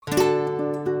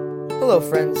Hello,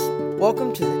 friends.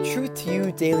 Welcome to the Truth to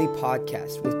You Daily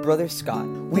Podcast with Brother Scott.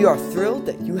 We are thrilled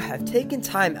that you have taken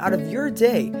time out of your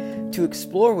day to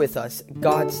explore with us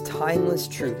God's timeless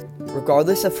truth.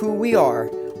 Regardless of who we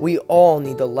are, we all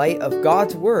need the light of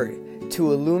God's Word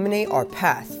to illuminate our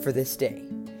path for this day.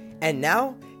 And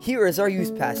now, here is our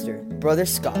youth pastor, Brother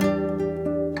Scott.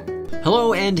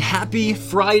 Hello and happy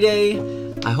Friday.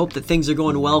 I hope that things are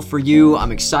going well for you.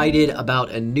 I'm excited about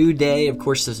a new day. Of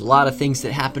course, there's a lot of things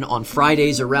that happen on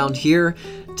Fridays around here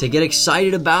to get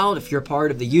excited about. If you're part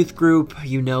of the youth group,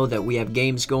 you know that we have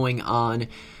games going on,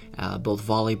 both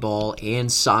volleyball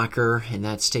and soccer, and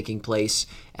that's taking place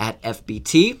at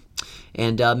FBT.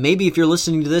 And maybe if you're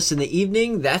listening to this in the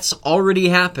evening, that's already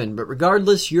happened. But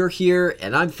regardless, you're here,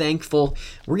 and I'm thankful.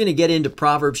 We're going to get into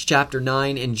Proverbs chapter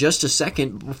 9 in just a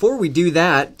second. Before we do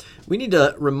that, we need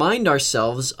to remind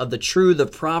ourselves of the truth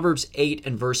of Proverbs 8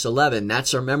 and verse 11.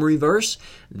 That's our memory verse.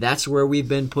 That's where we've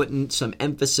been putting some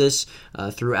emphasis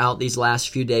throughout these last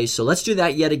few days. So let's do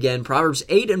that yet again. Proverbs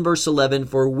 8 and verse 11,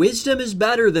 "For wisdom is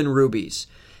better than rubies,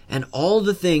 and all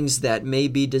the things that may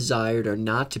be desired are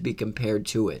not to be compared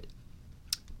to it."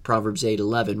 Proverbs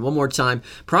 8:11. One more time.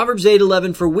 Proverbs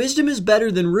 8:11, "For wisdom is better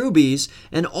than rubies,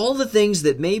 and all the things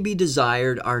that may be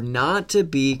desired are not to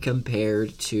be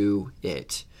compared to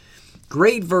it."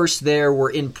 Great verse there. We're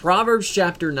in Proverbs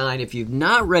chapter 9. If you've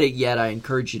not read it yet, I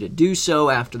encourage you to do so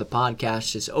after the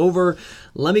podcast is over.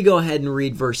 Let me go ahead and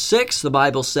read verse 6. The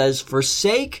Bible says,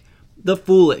 "Forsake the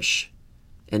foolish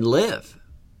and live,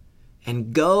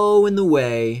 and go in the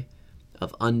way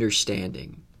of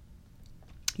understanding."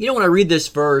 You know, when I read this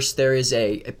verse, there is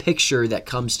a picture that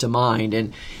comes to mind.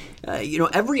 And,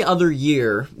 every other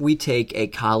year we take a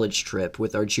college trip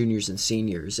with our juniors and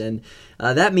seniors. And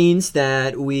that means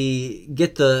that we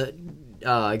get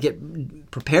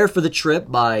prepared for the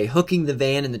trip by hooking the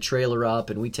van and the trailer up,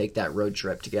 and we take that road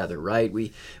trip together, right?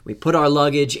 We put our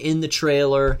luggage in the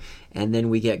trailer, and then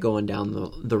we get going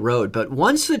down the road. But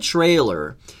once the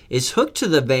trailer is hooked to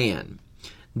the van,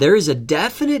 there is a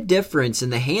definite difference in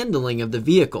the handling of the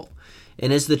vehicle.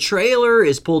 And as the trailer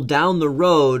is pulled down the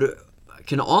road, I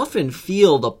can often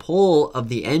feel the pull of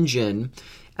the engine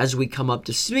as we come up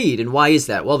to speed. And why is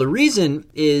that? Well, the reason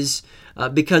is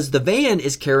because the van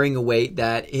is carrying a weight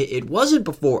that it wasn't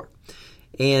before.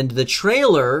 And the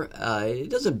trailer, it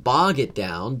doesn't bog it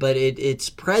down, but its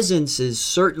presence is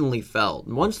certainly felt.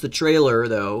 And once the trailer,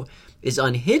 though, is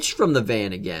unhitched from the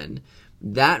van again,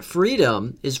 that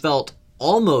freedom is felt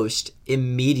almost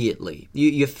immediately.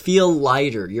 You feel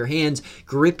lighter. Your hands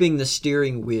gripping the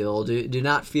steering wheel do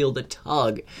not feel the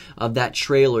tug of that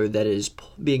trailer that is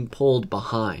being pulled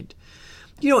behind.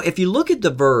 If you look at the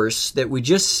verse that we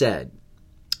just said,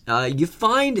 you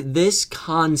find this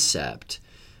concept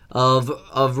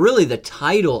of really the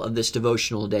title of this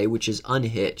devotional day, which is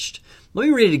unhitched. Let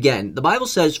me read it again. The Bible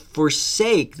says,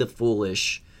 "Forsake the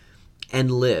foolish and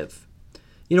live."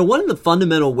 One of the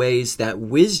fundamental ways that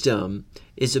wisdom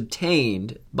is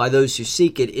obtained by those who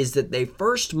seek it is that they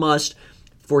first must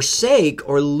forsake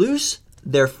or loose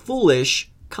their foolish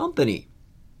company.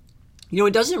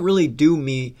 It doesn't really do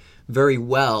me very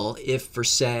well if,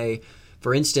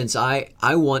 for instance, I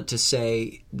want to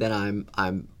say that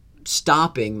I'm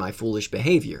stopping my foolish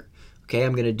behavior. Okay,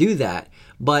 I'm going to do that.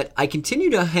 But I continue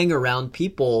to hang around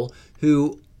people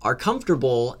who are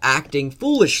comfortable acting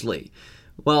foolishly.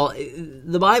 Well,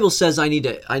 the Bible says I need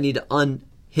to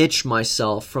unhitch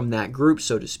myself from that group,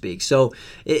 so to speak. So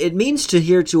it means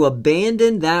to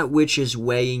abandon that which is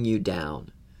weighing you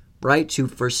down, right? To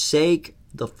forsake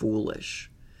the foolish.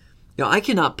 I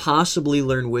cannot possibly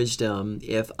learn wisdom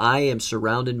if I am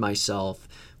surrounded myself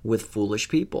with foolish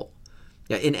people.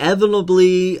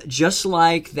 Inevitably, just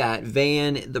like that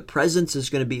van, the presence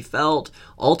is going to be felt.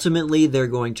 Ultimately, they're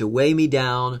going to weigh me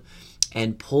down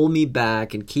and pull me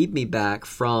back and keep me back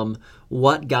from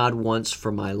what God wants for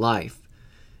my life.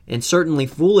 And certainly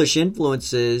foolish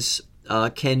influences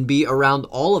can be around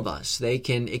all of us. It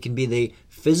can be the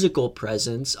physical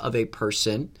presence of a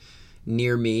person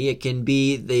near me. It can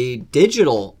be the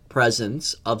digital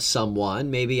presence of someone.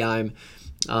 Maybe I'm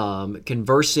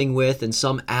conversing with in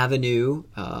some avenue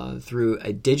through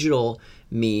a digital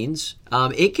means.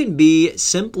 It can be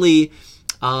simply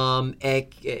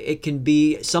it can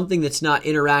be something that's not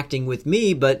interacting with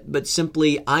me, but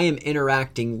simply I am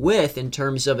interacting with in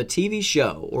terms of a TV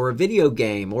show or a video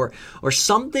game or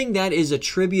something that is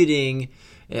attributing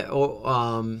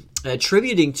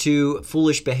to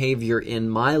foolish behavior in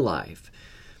my life.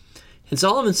 And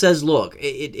Solomon says, look,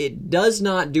 it does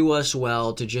not do us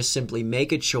well to just simply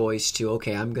make a choice to,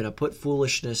 okay, I'm going to put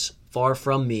foolishness far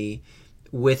from me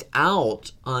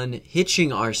without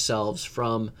unhitching ourselves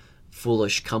from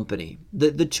foolish company.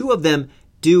 The two of them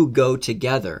do go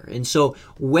together. And so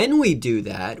when we do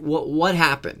that, what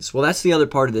happens? Well, that's the other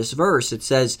part of this verse. It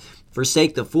says,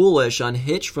 forsake the foolish,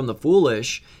 unhitch from the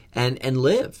foolish, and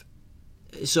live.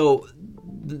 So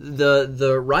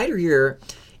the writer here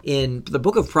in the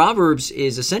book of Proverbs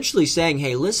is essentially saying,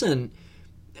 hey, listen,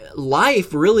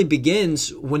 life really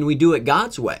begins when we do it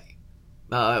God's way.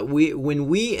 When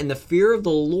we, in the fear of the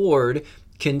Lord,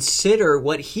 consider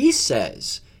what He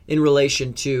says in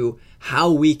relation to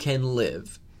how we can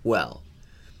live well.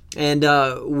 And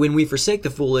when we forsake the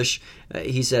foolish,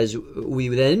 he says, we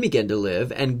then begin to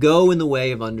live and go in the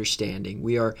way of understanding.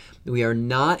 We are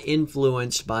not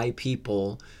influenced by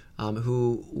people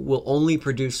who will only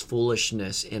produce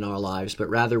foolishness in our lives, but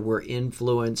rather we're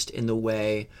influenced in the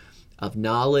way of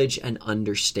knowledge and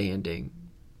understanding.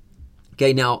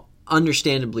 Okay, now,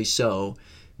 understandably so,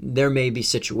 there may be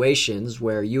situations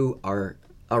where you are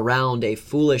around a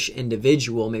foolish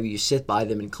individual. Maybe you sit by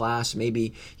them in class.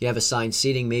 Maybe you have assigned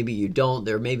seating. Maybe you don't.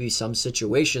 There may be some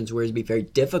situations where it'd be very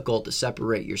difficult to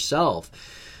separate yourself.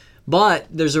 But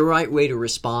there's a right way to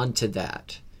respond to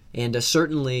that. And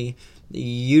certainly,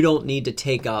 you don't need to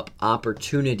take up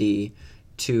opportunity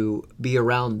to be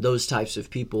around those types of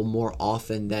people more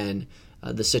often than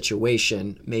the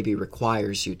situation maybe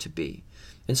requires you to be.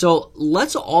 And so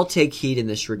let's all take heed in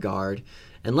this regard,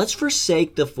 and let's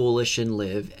forsake the foolish and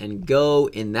live and go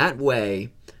in that way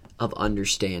of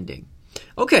understanding.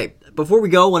 Okay, before we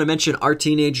go, I want to mention our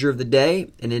teenager of the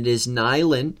day, and it is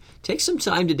Nylan. Take some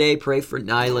time today, pray for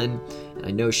Nylan.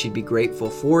 I know she'd be grateful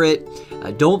for it.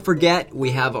 Don't forget,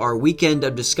 we have our weekend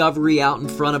of discovery out in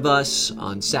front of us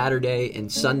on Saturday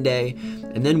and Sunday,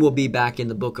 and then we'll be back in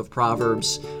the book of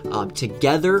Proverbs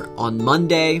together on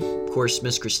Monday. Of course,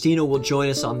 Miss Christina will join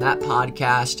us on that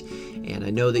podcast, and I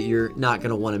know that you're not going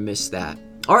to want to miss that.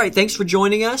 All right, thanks for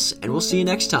joining us, and we'll see you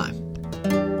next time.